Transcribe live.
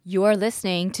You're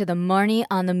listening to the Marnie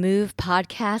on the Move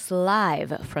podcast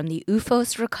live from the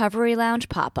OOFOS Recovery Lounge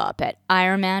pop-up at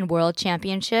Ironman World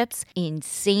Championships in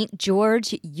St.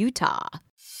 George, Utah.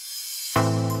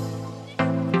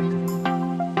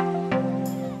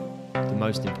 The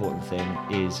most important thing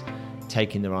is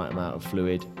taking the right amount of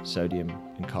fluid, sodium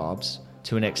and carbs.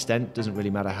 To an extent, doesn't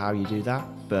really matter how you do that,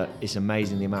 but it's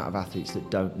amazing the amount of athletes that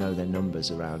don't know their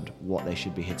numbers around what they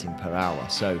should be hitting per hour.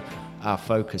 So our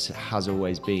focus has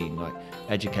always been like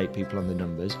educate people on the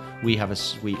numbers. We have a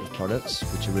suite of products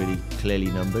which are really clearly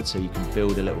numbered, so you can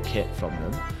build a little kit from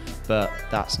them, but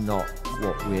that's not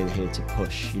what we're here to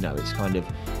push. You know,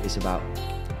 it's about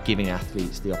giving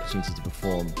athletes the opportunity to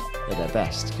perform at their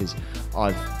best, because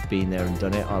I've been there and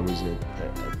done it. I was a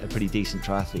pretty decent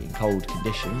triathlete in cold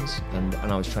conditions, and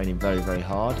I was training very, very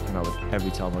hard, and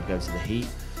every time I'd go to the heat,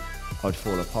 I'd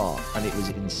fall apart, and it was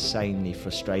insanely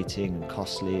frustrating and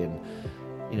costly, and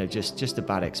just a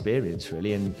bad experience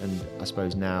really. And I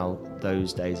suppose now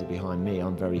those days are behind me.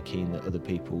 I'm very keen that other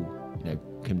people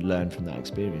can learn from that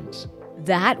experience.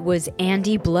 That was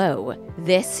Andy Blow.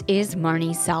 This is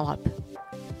Marnie Salop.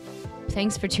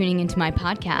 Thanks for tuning into my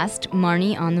podcast,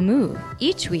 Marnie on the Move.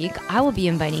 Each week, I will be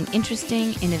inviting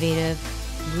interesting, innovative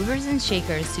movers and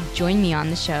shakers to join me on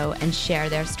the show and share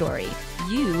their story.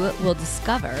 You will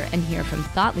discover and hear from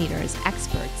thought leaders,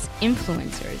 experts,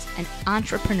 influencers, and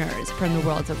entrepreneurs from the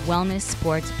worlds of wellness,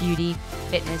 sports, beauty,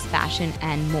 fitness, fashion,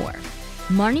 and more.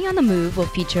 Marnie on the Move will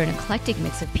feature an eclectic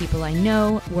mix of people I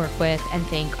know, work with, and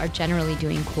think are generally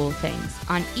doing cool things.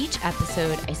 On each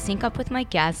episode, I sync up with my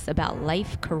guests about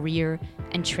life, career,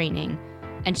 and training,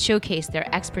 and showcase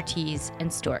their expertise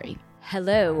and story.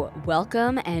 Hello,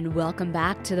 welcome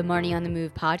back to the Marnie on the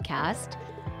Move podcast.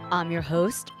 I'm your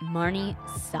host, Marnie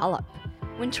Salop.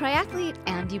 When triathlete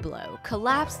Andy Blow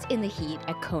collapsed in the heat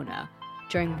at Kona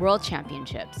during World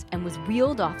Championships and was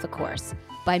wheeled off the course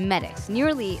by medics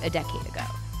nearly a decade ago,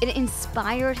 it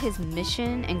inspired his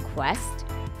mission and quest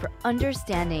for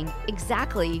understanding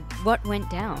exactly what went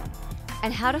down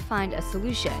and how to find a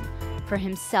solution for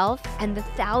himself and the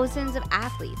thousands of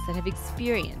athletes that have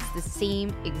experienced the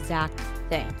same exact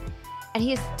thing. And he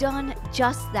has done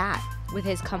just that with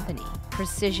his company,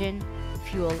 Precision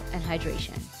Fuel and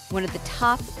Hydration, one of the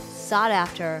top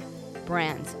sought-after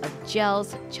brands of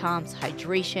gels, chomps,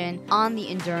 hydration on the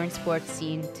endurance sports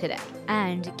scene today.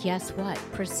 And guess what?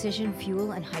 Precision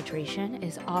Fuel and Hydration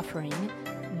is offering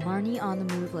Marnie on the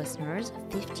Move listeners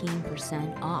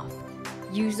 15% off.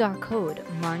 Use our code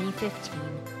MARNIE15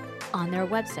 on their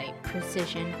website,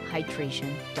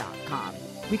 precisionhydration.com.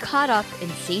 We caught up in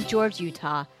St. George,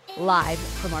 Utah, live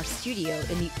from our studio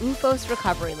in the OOFOS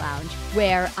Recovery Lounge,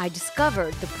 where I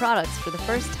discovered the products for the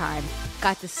first time,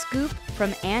 got the scoop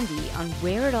from Andy on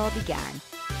where it all began,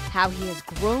 how he has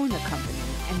grown the company,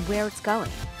 and where it's going.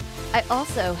 I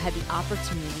also had the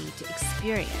opportunity to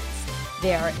experience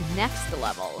their next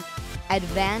level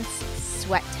advanced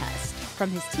sweat test from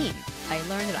his team. I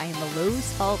learned that I am a low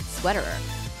salt sweaterer,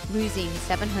 losing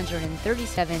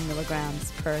 737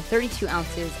 milligrams per 32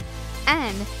 ounces,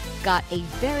 and got a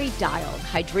very dialed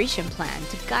hydration plan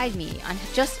to guide me on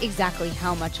just exactly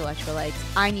how much electrolytes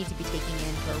I need to be taking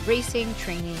in for racing,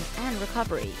 training, and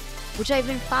recovery, which I've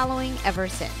been following ever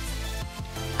since.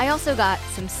 I also got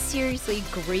some seriously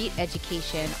great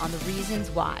education on the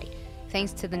reasons why,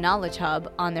 thanks to the Knowledge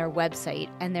Hub on their website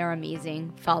and their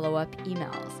amazing follow-up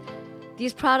emails.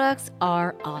 These products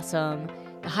are awesome.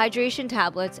 The hydration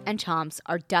tablets and chomps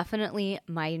are definitely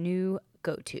my new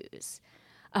go-tos.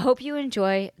 I hope you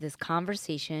enjoy this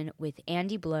conversation with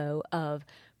Andy Blow of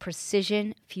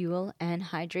Precision Fuel and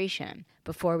Hydration.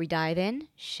 Before we dive in,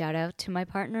 shout out to my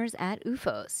partners at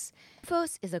OOFOS.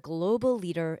 OOFOS is a global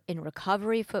leader in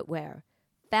recovery footwear,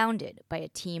 founded by a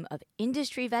team of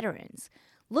industry veterans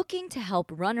looking to help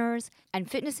runners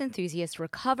and fitness enthusiasts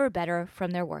recover better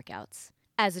from their workouts.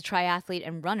 As a triathlete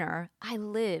and runner, I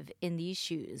live in these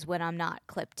shoes when I'm not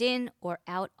clipped in or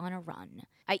out on a run.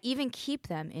 I even keep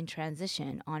them in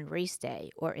transition on race day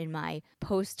or in my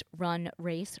post-run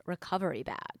race recovery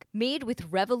bag. Made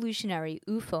with revolutionary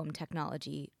OOFOAM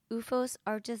technology, OOFOS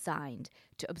are designed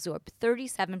to absorb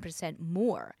 37%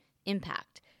 more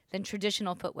impact than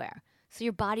traditional footwear, so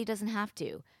your body doesn't have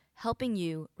to, helping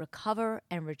you recover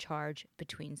and recharge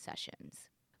between sessions.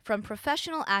 From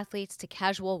professional athletes to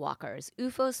casual walkers,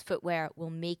 OOFOS footwear will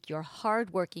make your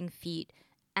hard-working feet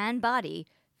and body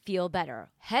feel better.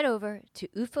 Head over to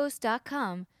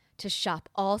oofos.com to shop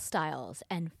all styles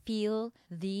and feel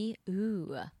the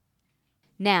ooh.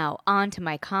 Now, on to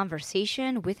my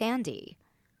conversation with Andy.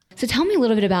 So tell me a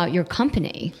little bit about your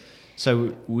company.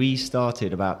 So we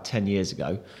started about 10 years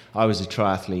ago. I was a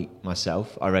triathlete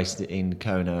myself. I raced in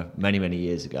Kona many, many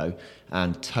years ago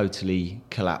and totally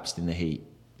collapsed in the heat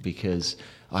because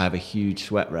I have a huge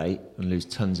sweat rate and lose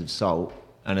tons of salt.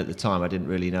 And at the time, I didn't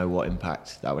really know what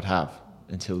impact that would have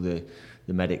until the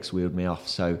medics wheeled me off.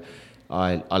 So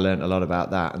I learned a lot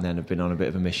about that, and then have been on a bit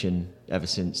of a mission ever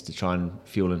since to try and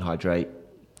fuel and hydrate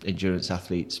endurance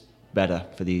athletes better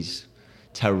for these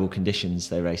terrible conditions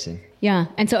they race in. Yeah.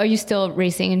 And so are you still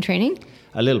racing and training?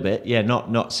 A little bit, yeah,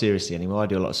 not seriously anymore. I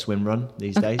do a lot of swim run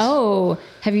these days. Oh,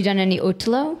 have you done any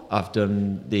Otilo? I've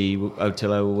done the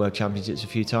Otilo World Championships a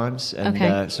few times,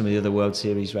 and some of the other World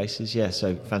Series races. Yeah,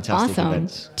 so fantastic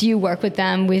events. Do you work with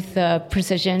them with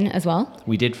precision as well?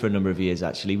 We did for a number of years,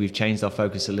 actually. We've changed our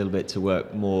focus a little bit to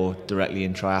work more directly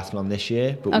in triathlon this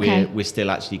year, but we're still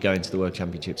actually going to the World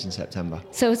Championships in September.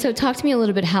 So talk to me a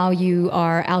little bit how you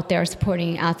are out there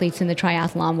supporting athletes in the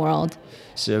triathlon world.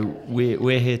 So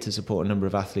we're here to support a number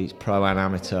of athletes, pro and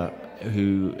amateur,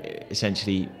 who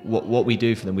essentially, what we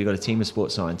do for them, we've got a team of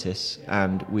sports scientists,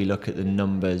 and we look at the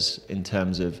numbers in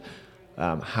terms of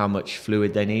how much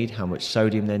fluid they need, how much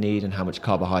sodium they need, and how much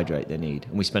carbohydrate they need.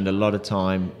 And we spend a lot of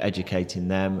time educating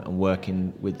them and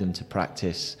working with them to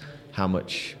practice how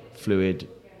much fluid,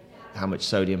 how much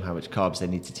sodium, how much carbs they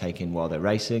need to take in while they're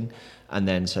racing, and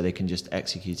then so they can just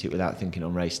execute it without thinking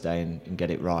on race day and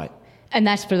get it right. And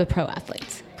that's for the pro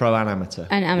athletes? Pro and amateur.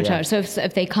 And amateur. Yeah. So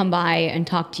if they come by and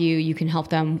talk to you, you can help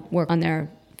them work on their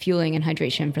fueling and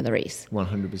hydration for the race?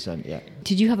 100%, yeah.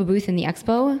 Did you have a booth in the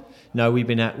expo? No, we've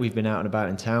been out and about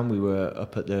in town. We were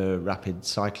up at the Rapid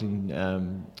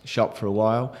Cycling shop for a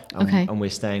while, and we're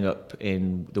staying up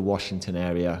in the Washington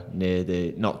area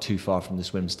not too far from the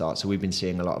swim start. So we've been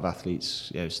seeing a lot of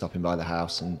athletes, stopping by the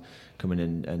house and coming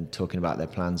in and talking about their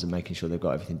plans and making sure they've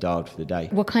got everything dialed for the day.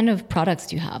 What kind of products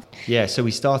do you have? Yeah, so we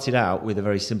started out with a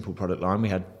very simple product line. We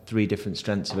had 3 different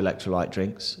strengths of electrolyte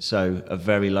drinks. So a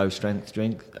very low strength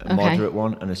drink, a moderate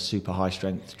one, and a super high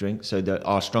strength drink. So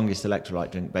our strongest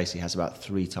electrolyte drink basically has about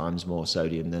 3 times more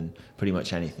sodium than pretty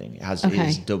much anything. It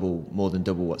is more than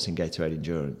double what's in Gatorade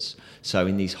Endurance. So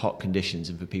in these hot conditions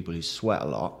and for people who sweat a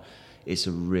lot, it's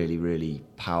a really, really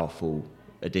powerful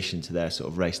addition to their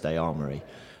sort of race day armoury.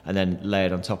 And then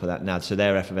layered on top of that now, so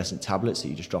they're effervescent tablets that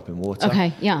you just drop in water.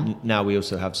 Okay, yeah. Now we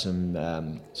also have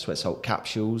some sweat salt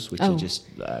capsules, which are just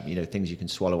things you can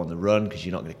swallow on the run because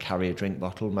you're not going to carry a drink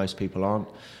bottle. Most people aren't,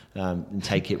 and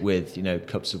take it with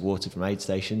cups of water from aid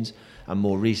stations. And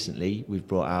more recently, we've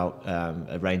brought out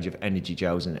a range of energy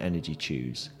gels and energy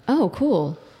chews. Oh,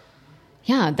 cool.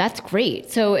 Yeah, that's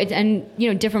great. So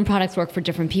different products work for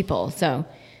different people. So.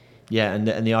 Yeah,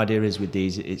 and the idea is with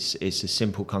these, it's a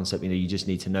simple concept. You just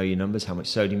need to know your numbers, how much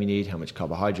sodium you need, how much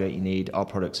carbohydrate you need. Our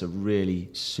products are really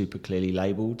super clearly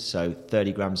labelled. So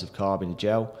 30 grams of carb in a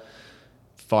gel,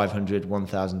 500,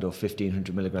 1,000 or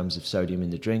 1,500 milligrams of sodium in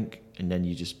the drink, and then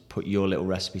you just put your little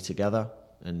recipe together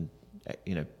and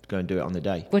go and do it on the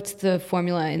day. What's the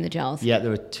formula in the gels? Yeah,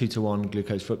 they're a 2-to-1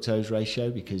 glucose fructose ratio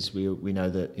because we know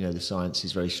that the science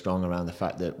is very strong around the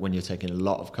fact that when you're taking a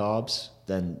lot of carbs,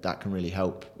 then that can really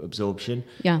help absorption.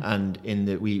 Yeah. And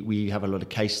we have a lot of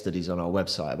case studies on our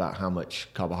website about how much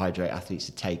carbohydrate athletes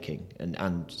are taking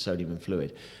and sodium and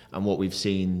fluid. And what we've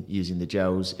seen using the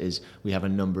gels is we have a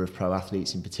number of pro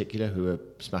athletes in particular who are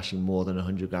smashing more than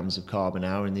 100 grams of carb an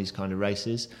hour in these kind of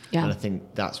races. Yeah. And I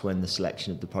think that's when the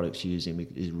selection of the products you're using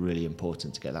is really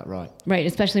important to get that right. Right,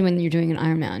 especially when you're doing an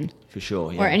Ironman. For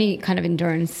sure, yeah. Or any kind of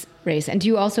endurance race. And do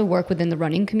you also work within the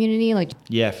running community?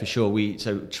 Yeah, for sure.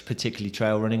 So particularly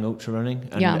trail running, ultra running,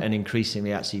 and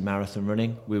increasingly actually marathon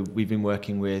running. We've been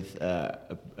working with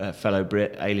a fellow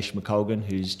Brit, Ailish McColgan,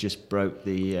 who's just broke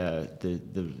the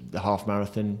half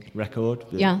marathon record.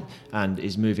 And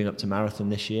is moving up to marathon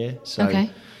this year. So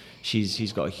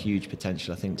she's got a huge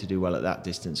potential, I think, to do well at that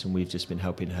distance. And we've just been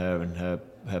helping her and her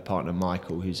partner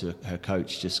Michael, who's her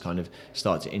coach, just kind of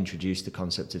start to introduce the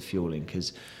concept of fueling,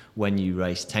 because when you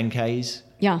race 10Ks,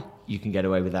 you can get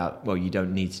away without, you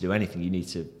don't need to do anything. You need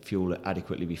to fuel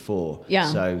adequately before. Yeah.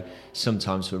 So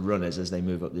sometimes for runners, as they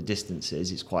move up the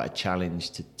distances, it's quite a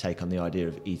challenge to take on the idea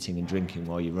of eating and drinking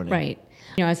while you're running. Right.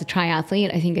 As a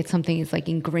triathlete, I think it's something that's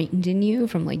ingrained in you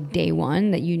from day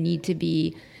one that you need to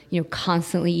be,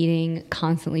 constantly eating,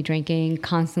 constantly drinking,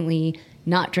 constantly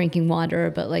not drinking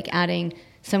water, but adding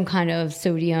some kind of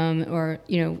sodium or,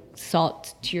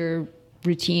 salt to your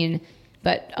routine.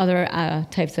 But other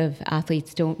types of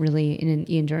athletes don't really, in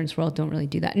the endurance world, don't really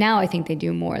do that. Now I think they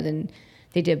do more than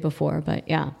they did before, but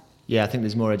yeah. Yeah, I think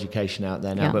there's more education out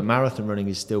there now, Yeah. but marathon running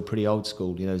is still pretty old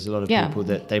school. You know, there's a lot of Yeah. people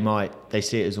that they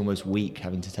see it as almost weak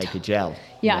having to take a gel.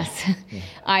 Yes.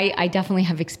 I definitely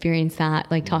have experienced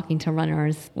that, like talking to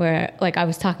runners where like I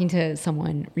was talking to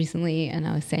someone recently and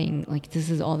I was saying like, this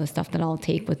is all the stuff that I'll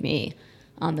take with me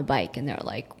on the bike. And they're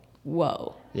like,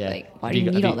 whoa, Yeah. like, why do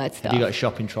you need all that stuff? Have you got a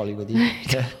shopping trolley with you?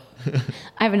 Yeah.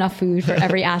 I have enough food for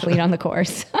every athlete on the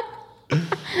course.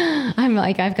 I'm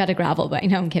like, I've got a gravel bike.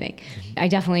 No, I'm kidding. I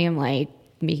definitely am like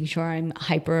making sure I'm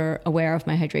hyper aware of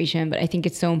my hydration, but I think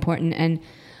it's so important. And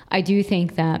I do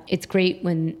think that it's great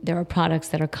when there are products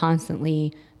that are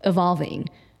constantly evolving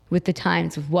with the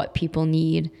times of what people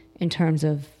need in terms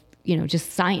of, you know,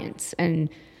 just science and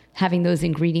having those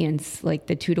ingredients like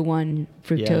the 2-to-1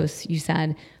 fructose you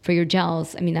said for your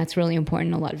gels. I mean, that's really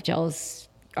important. A lot of gels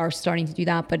are starting to do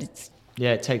that, but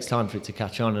Yeah, it takes time for it to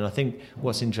catch on. And I think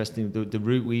what's interesting, the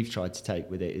route we've tried to take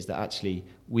with it is that actually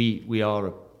we are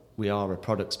a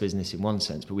products business in one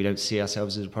sense, but we don't see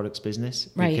ourselves as a products business.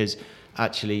 Right. Because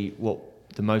actually what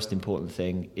the most important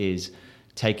thing is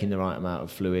taking the right amount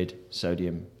of fluid,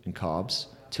 sodium and carbs.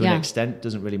 To an extent,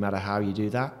 doesn't really matter how you do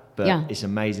that, but it's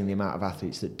amazing the amount of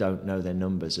athletes that don't know their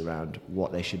numbers around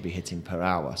what they should be hitting per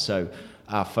hour. So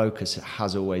our focus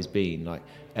has always been like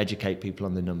educate people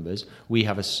on the numbers. We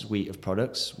have a suite of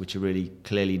products which are really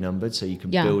clearly numbered, so you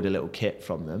can build a little kit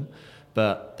from them.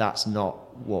 But that's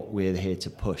not what we're here to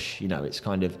push. You know,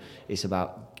 it's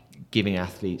about giving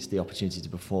athletes the opportunity to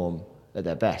perform at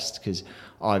their best, because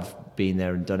I've been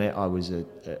there and done it. I was a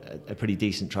pretty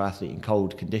decent triathlete in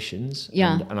cold conditions,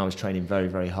 and I was training very,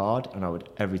 very hard, and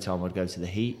every time I'd go to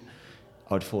the heat,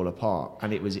 I'd fall apart,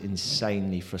 and it was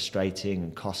insanely frustrating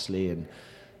and costly, and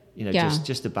you know,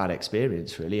 just a bad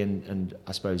experience really. And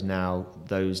I suppose now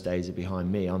those days are behind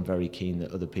me. I'm very keen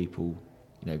that other people,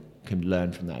 you know, can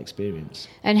learn from that experience.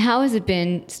 And how has it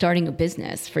been starting a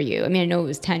business for you? I mean, I know it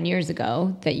was 10 years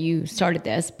ago that you started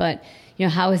this, but you know,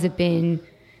 how has it been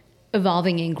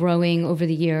evolving and growing over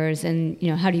the years? And you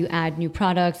know, how do you add new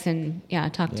products? And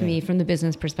talk to me from the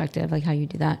business perspective, like how you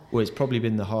do that. Well, it's probably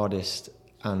been the hardest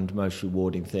and most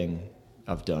rewarding thing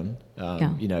I've done.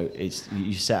 You know,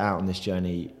 you set out on this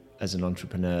journey as an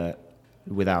entrepreneur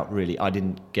without really, I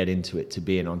didn't get into it to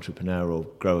be an entrepreneur or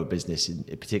grow a business,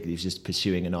 particularly it's just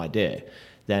pursuing an idea.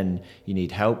 Then you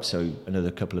need help, so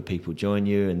another couple of people join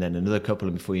you, and then another couple,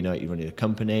 and before you know it, you're running a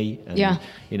company. And,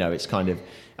 you know, it's kind of,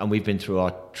 and we've been through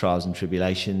our trials and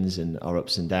tribulations and our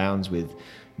ups and downs with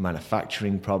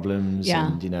manufacturing problems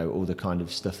and, you know, all the kind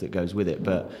of stuff that goes with it.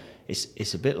 But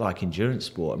it's a bit like endurance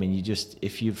sport. I mean,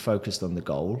 if you've focused on the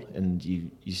goal and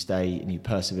you stay and you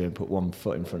persevere and put one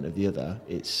foot in front of the other,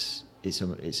 it's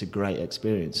a great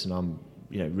experience. And I'm,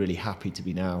 you know, really happy to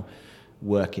be now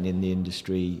working in the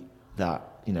industry that,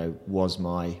 you know, was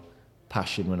my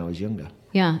passion when I was younger.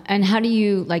 Yeah. And how do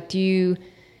you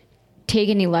take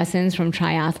any lessons from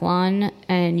triathlon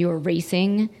and your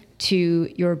racing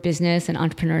to your business and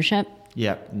entrepreneurship?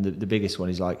 Yeah. And the biggest one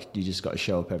is like, you just got to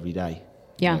show up every day.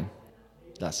 Yeah. You know?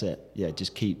 That's it. Yeah.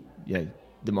 Just keep, you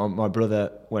know, my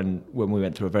brother, when we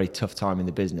went through a very tough time in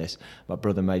the business, my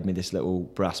brother made me this little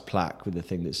brass plaque with the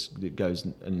thing that goes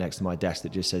next to my desk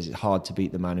that just says, it's hard to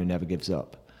beat the man who never gives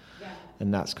up.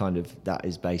 And that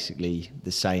is basically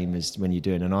the same as when you're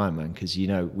doing an Ironman, because, you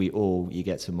know, you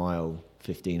get to mile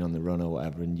 15 on the run or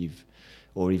whatever,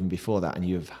 or even before that, and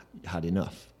you've had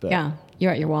enough. But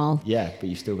you're at your wall. Yeah, but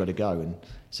you've still got to go. And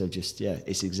so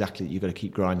it's exactly, you've got to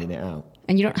keep grinding it out.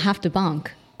 And you don't have to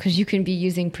bunk, because you can be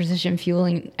using precision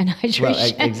fueling and hydration.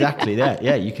 Well, exactly that.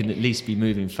 Yeah, you can at least be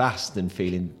moving fast and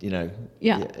feeling, you know,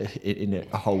 in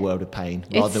a whole world of pain,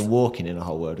 rather than walking in a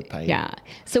whole world of pain. Yeah.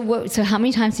 So how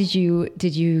many times did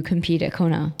you compete at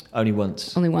Kona? Only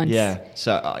once. Only once. Yeah.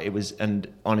 So it was, and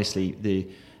honestly, the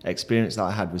experience that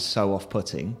I had was so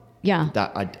off-putting. Yeah.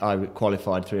 That I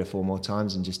qualified 3 or 4 more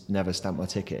times and just never stamped my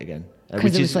ticket again.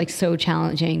 Because it was like so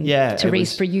challenging to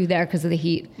race for you there because of the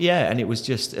heat. Yeah, and it was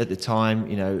just at the time,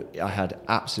 you know, I had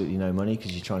absolutely no money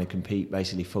because you're trying to compete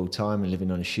basically full time and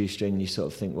living on a shoestring, and you sort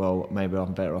of think, well, maybe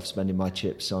I'm better off spending my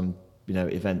chips on, you know,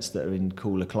 events that are in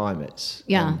cooler climates.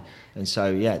 Yeah. And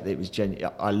so it was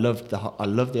genuine. I loved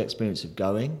the experience of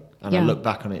going, and I look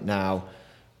back on it now,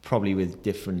 probably with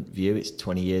different view. It's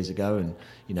 20 years ago, and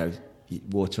you know,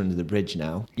 water under the bridge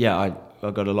now. Yeah,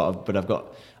 I got a lot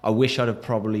of, I wish I'd have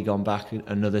probably gone back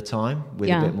another time with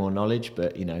a bit more knowledge,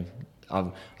 but you know,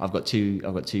 I've got two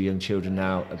young children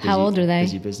now. How old are they?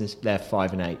 Busy business. They're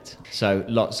 5 and 8. So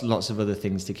lots of other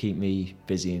things to keep me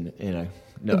busy, and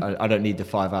no, I don't need the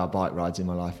 5-hour bike rides in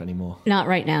my life anymore. Not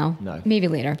right now. No. Maybe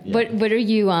later. Yeah. What are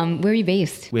you? Where are you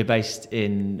based? We're based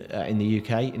in the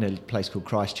UK in a place called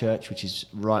Christchurch, which is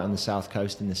right on the south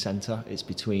coast in the centre. It's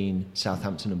between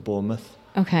Southampton and Bournemouth.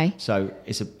 Okay. So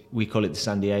we call it the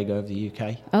San Diego of the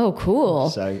UK. Oh, cool.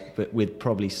 So, but with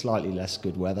probably slightly less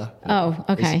good weather. Oh,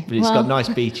 okay. But it's got nice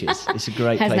beaches. It's a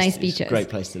great has place. Nice beaches. It's a great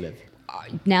place to live.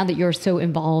 Now that you're so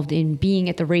involved in being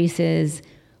at the races,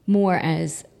 more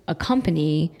as a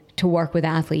company to work with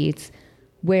athletes,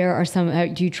 where are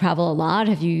some? Do you travel a lot?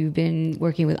 Have you been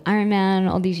working with Ironman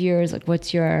all these years? Like,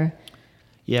 what's your?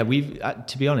 Yeah, we've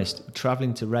to be honest,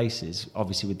 traveling to races,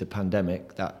 obviously with the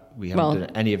pandemic, that we haven't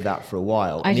done any of that for a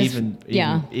while.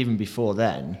 Even before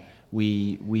then,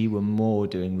 we were more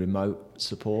doing remote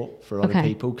support for other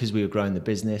people because we were growing the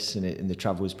business and the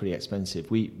travel was pretty expensive.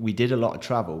 We did a lot of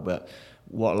travel, but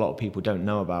what a lot of people don't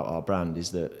know about our brand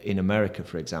is that in America,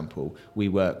 for example, we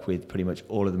work with pretty much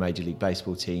all of the Major League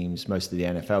Baseball teams, most of the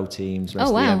NFL teams, most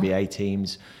of the NBA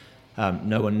teams.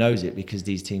 No one knows it because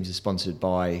these teams are sponsored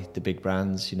by the big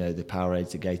brands, the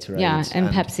Powerades, the Gatorades. Yeah, and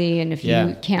Pepsi, and if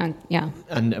you can't,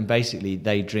 And basically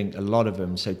they drink a lot of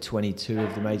them. So 22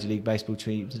 of the Major League Baseball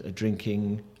teams are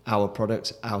drinking our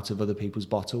products out of other people's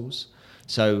bottles.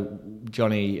 So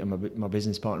Johnny and my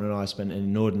business partner and I spent an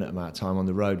inordinate amount of time on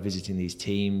the road visiting these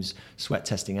teams, sweat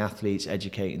testing athletes,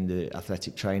 educating the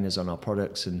athletic trainers on our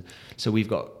products. And so we've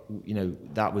got,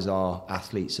 that was our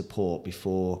athlete support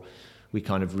before we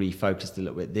kind of refocused a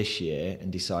little bit this year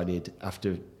and decided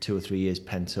after 2 or 3 years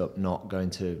pent up, not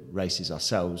going to races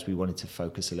ourselves, we wanted to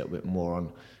focus a little bit more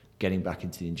on getting back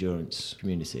into the endurance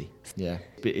community. Yeah,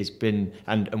 it's been,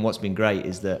 and what's been great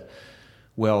is that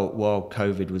while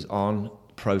COVID was on,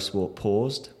 pro sport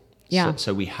paused. Yeah.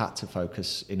 So we had to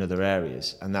focus in other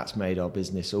areas, and that's made our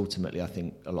business ultimately, I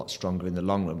think, a lot stronger in the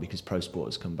long run because pro sport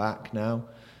has come back now.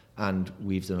 And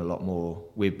we've done a lot more.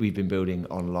 We've been building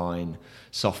online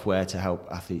software to help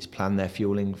athletes plan their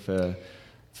fueling for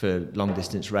long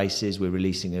distance races. We're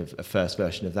releasing a first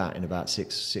version of that in about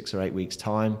six or 8 weeks'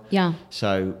 time. Yeah.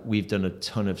 So we've done a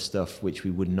ton of stuff which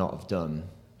we would not have done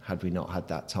had we not had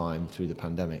that time through the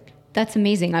pandemic. That's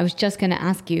amazing. I was just going to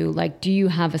ask you, do you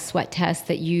have a sweat test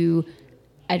that you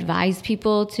advise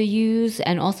people to use?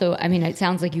 And also, it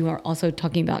sounds like you are also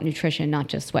talking about nutrition, not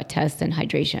just sweat tests and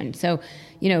hydration. So,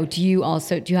 do you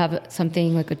have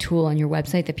something like a tool on your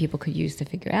website that people could use to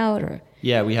figure out? Or?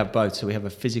 Yeah, we have both. So we have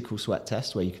a physical sweat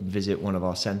test where you can visit one of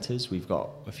our centres. We've got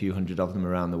a few hundred of them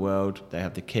around the world. They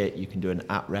have the kit. You can do an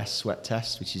at-rest sweat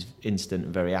test, which is instant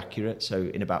and very accurate. So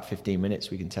in about 15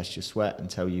 minutes, we can test your sweat and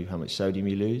tell you how much sodium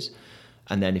you lose.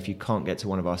 And then if you can't get to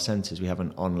one of our centres, we have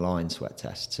an online sweat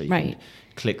test. So you can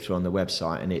click through on the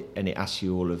website and it asks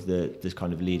you all of the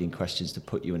kind of leading questions to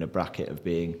put you in a bracket of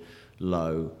being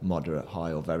low, moderate,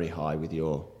 high, or very high with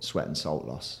your sweat and salt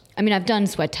loss. I've done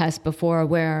sweat tests before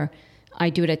where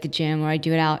I do it at the gym or I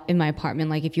do it out in my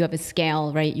apartment. Like if you have a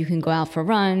scale, right, you can go out for a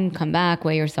run, come back,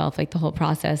 weigh yourself, like the whole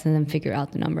process, and then figure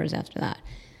out the numbers after that.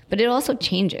 But it also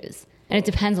changes. And it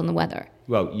depends on the weather.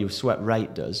 Well, your sweat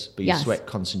rate does, but your sweat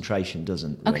concentration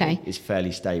doesn't. Really. Okay. It's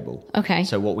fairly stable. Okay.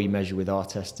 So what we measure with our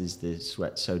test is the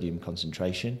sweat sodium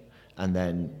concentration. And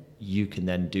then you can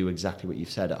then do exactly what you've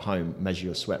said at home, measure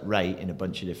your sweat rate in a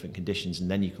bunch of different conditions.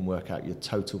 And then you can work out your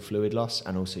total fluid loss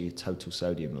and also your total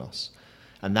sodium loss.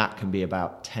 And that can be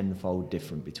about 10-fold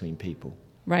different between people.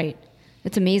 Right.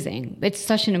 It's amazing. It's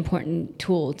such an important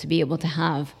tool to be able to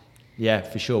have. Yeah,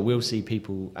 for sure. We'll see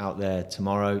people out there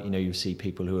tomorrow. You'll see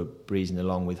people who are breezing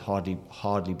along with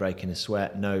hardly breaking a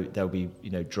sweat. No, they'll be,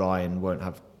 dry and won't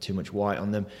have too much white on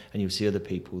them. And you'll see other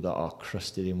people that are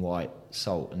crusted in white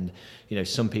salt. And,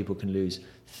 some people can lose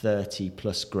 30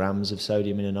 plus grams of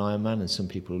sodium in an Ironman and some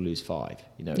people will lose 5.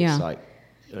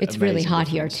 It's really hot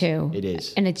difference. Here too. It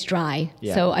is. And it's dry.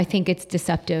 Yeah. So I think it's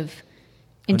deceptive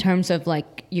in terms of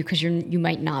because you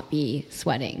might not be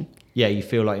sweating. Yeah, you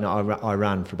feel like I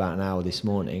ran for about an hour this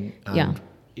morning, and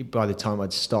by the time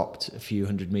I'd stopped a few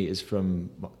hundred meters from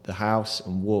the house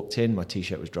and walked in, my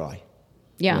t-shirt was dry.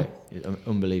 Yeah,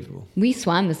 unbelievable. We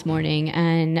swam this morning,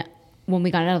 and when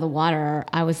we got out of the water,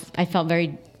 I felt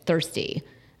very thirsty,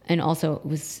 and also it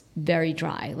was very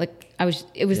dry.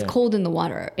 It was cold in the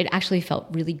water. It actually felt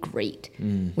really great,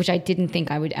 which I didn't think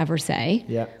I would ever say.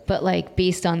 Yeah. But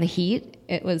based on the heat,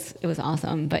 it was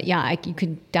awesome. But you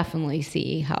could definitely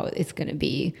see how it's going to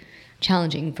be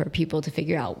challenging for people to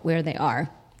figure out where they are.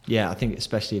 Yeah, I think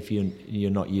especially if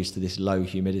you're not used to this low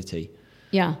humidity.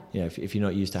 Yeah. If you're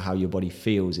not used to how your body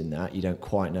feels in that, you don't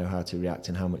quite know how to react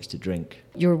and how much to drink.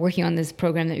 You're working on this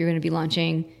program that you're going to be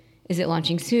launching. Is it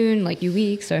launching soon, like few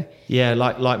weeks, or? Yeah,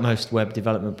 like most web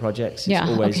development projects,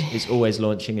 it's always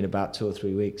launching in about 2 or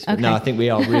 3 weeks. But no, I think we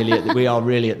are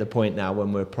really at the point now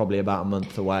when we're probably about a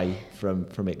month away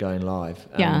from it going live.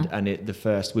 And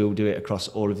we'll do it across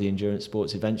all of the endurance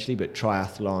sports eventually, but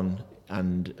triathlon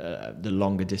and the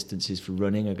longer distances for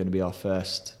running are going to be our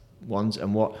first ones.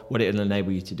 And what it'll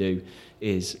enable you to do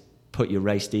is put your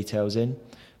race details in,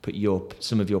 put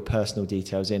some of your personal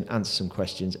details in, answer some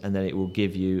questions, and then it will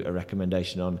give you a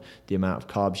recommendation on the amount of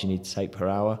carbs you need to take per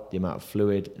hour, the amount of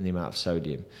fluid, and the amount of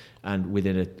sodium, and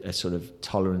within a sort of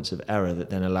tolerance of error that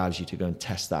then allows you to go and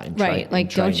test that in training. Right,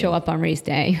 like don't show up on race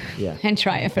day and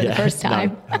try it for the first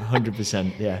time. No,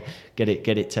 100%, yeah. Get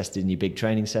it tested in your big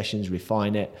training sessions,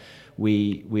 refine it.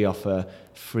 We offer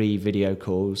free video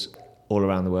calls all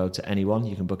around the world to anyone.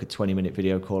 You can book a 20-minute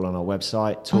video call on our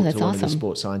website, talk to one of the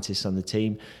sports scientists on the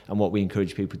team, and what we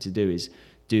encourage people to do is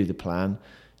do the plan,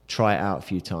 try it out a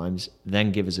few times,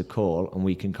 then give us a call, and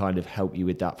we can kind of help you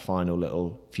with that final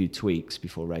little few tweaks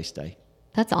before race day.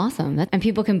 That's awesome. And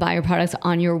people can buy your products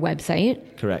on your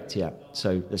website? Correct, yeah.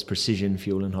 So there's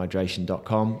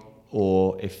precisionfuelandhydration.com,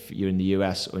 or if you're in the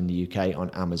US or in the UK, on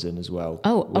Amazon as well.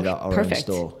 Oh, okay, our perfect.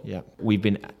 own store. Yeah,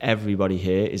 everybody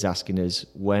here is asking us,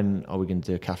 when are we going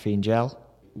to do a caffeine gel?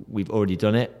 We've already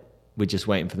done it. We're just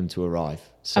waiting for them to arrive.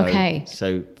 So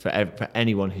for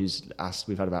anyone who's asked,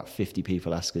 we've had about 50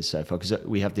 people ask us so far, because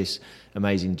we have this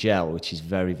amazing gel which is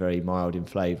very, very mild in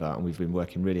flavour, and we've been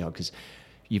working really hard because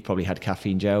you've probably had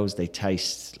caffeine gels. They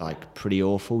taste like pretty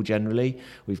awful generally.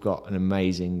 We've got an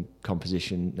amazing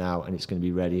composition now, and it's going to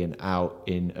be ready and out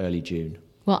in early June.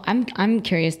 Well, I'm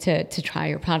curious to try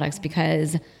your products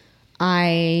because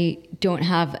I don't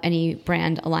have any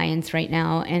brand alliance right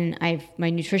now, and my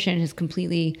nutrition has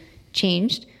completely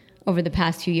changed over the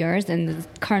past 2 years, and the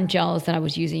current gels that I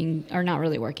was using are not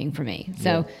really working for me.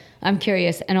 So I'm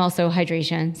curious, and also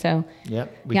hydration. So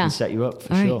we can set you up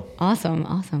for sure. Right. Awesome.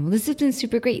 Well, this has been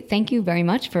super great. Thank you very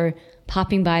much for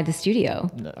popping by the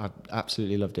studio. No, I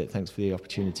absolutely loved it. Thanks for the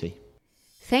opportunity.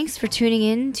 Thanks for tuning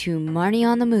in to Marnie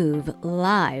on the Move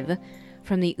live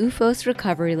from the UFOS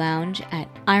Recovery Lounge at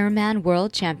Ironman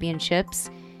World Championships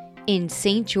in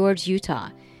St. George, Utah.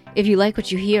 If you like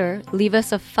what you hear, leave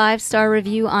us a 5-star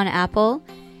review on Apple,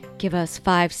 give us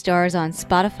 5 stars on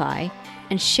Spotify,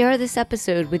 and share this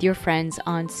episode with your friends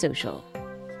on social.